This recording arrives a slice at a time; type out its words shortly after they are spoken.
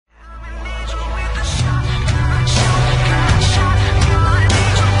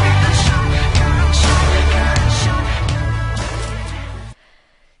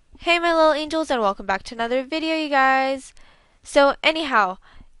Angels, and welcome back to another video, you guys. So anyhow,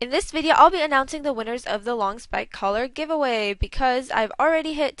 in this video I'll be announcing the winners of the long spike collar giveaway because I've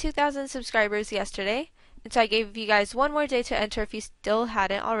already hit 2,000 subscribers yesterday, and so I gave you guys one more day to enter if you still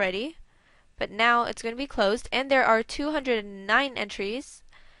hadn't already. But now it's going to be closed, and there are 209 entries,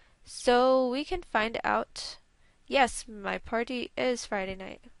 so we can find out. Yes, my party is Friday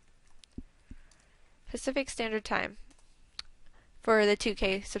night, Pacific Standard Time, for the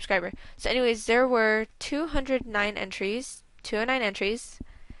 2K subscriber. So anyways, there were 209 entries,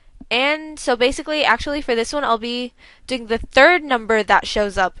 and so basically, actually for this one, I'll be doing the third number that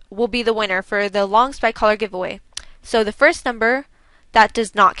shows up will be the winner for the long spike collar giveaway. So the first number, that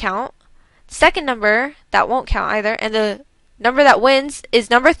does not count. Second number, that won't count either, and the number that wins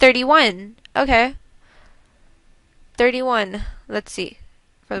is number 31. Okay. 31. Let's see.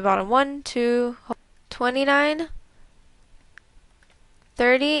 For the bottom, 1, 2, 29,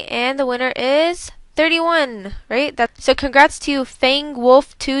 30, and the winner is 31, right? So congrats to you,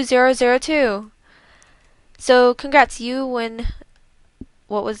 FangWolf2002. So congrats, you win.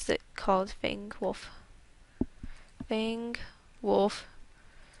 What was it called? FangWolf. FangWolf.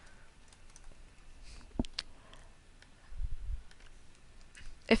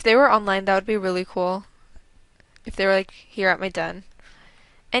 If they were online, that would be really cool. If they were like here at my den.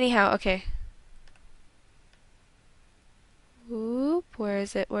 Anyhow, okay. Whoop, where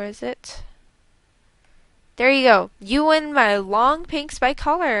is it? Where is it? There you go. You win my long pink spike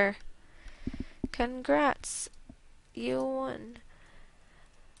collar. Congrats. You won.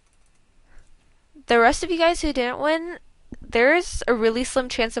 The rest of you guys who didn't win, there's a really slim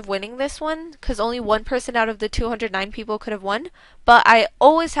chance of winning this one because only one person out of the 209 people could have won. But I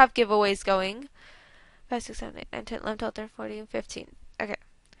always have giveaways going. 5, 6, 7, 8, 9, 10, 11, 12, 13, 14, 15. Okay.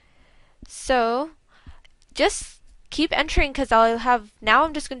 So, just keep entering because I'll have, now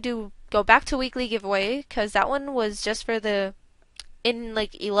I'm just going to go back to weekly giveaway because that one was just for in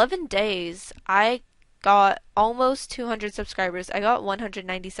like 11 days, I got almost 200 subscribers. I got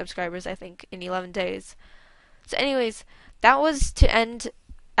 190 subscribers, I think, in 11 days. So anyways, that was to end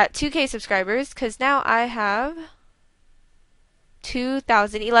at 2K subscribers because now I have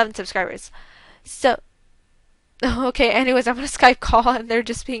 2,011 subscribers. So, okay, anyways, I'm on a Skype call and they're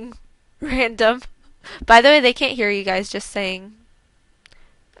just being random. By the way, they can't hear you guys, just saying.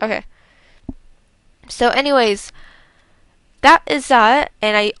 Okay. So anyways, that is that,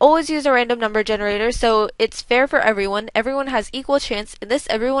 and I always use a random number generator, so it's fair for everyone. Everyone has equal chance. In this,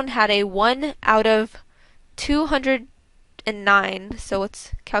 everyone had a 1 out of 209, so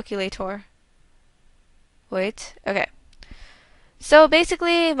it's calculator. Wait, okay. So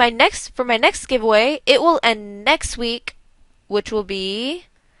basically, for my next giveaway, it will end next week, which will be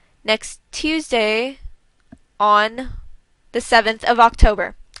next Tuesday on the 7th of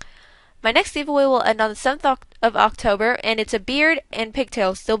October. My next giveaway will end on the 7th of October, and it's a beard and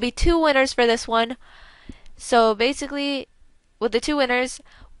pigtails. There'll be 2 winners for this one. So basically, with the 2 winners,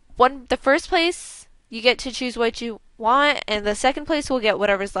 the first place, you get to choose what you want, and the second place will get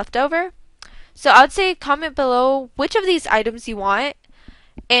whatever's left over. So I would say comment below which of these items you want,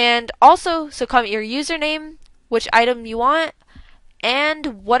 and also, so comment your username, which item you want,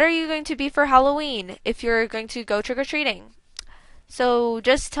 and what are you going to be for Halloween if you're going to go trick-or-treating. So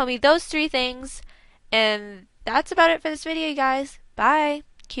just tell me those 3 things, and that's about it for this video, you guys. Bye.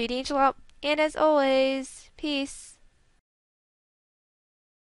 QTAngel out, and as always, peace.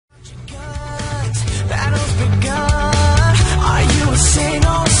 Battles begun. Are you a saint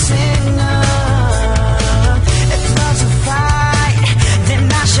or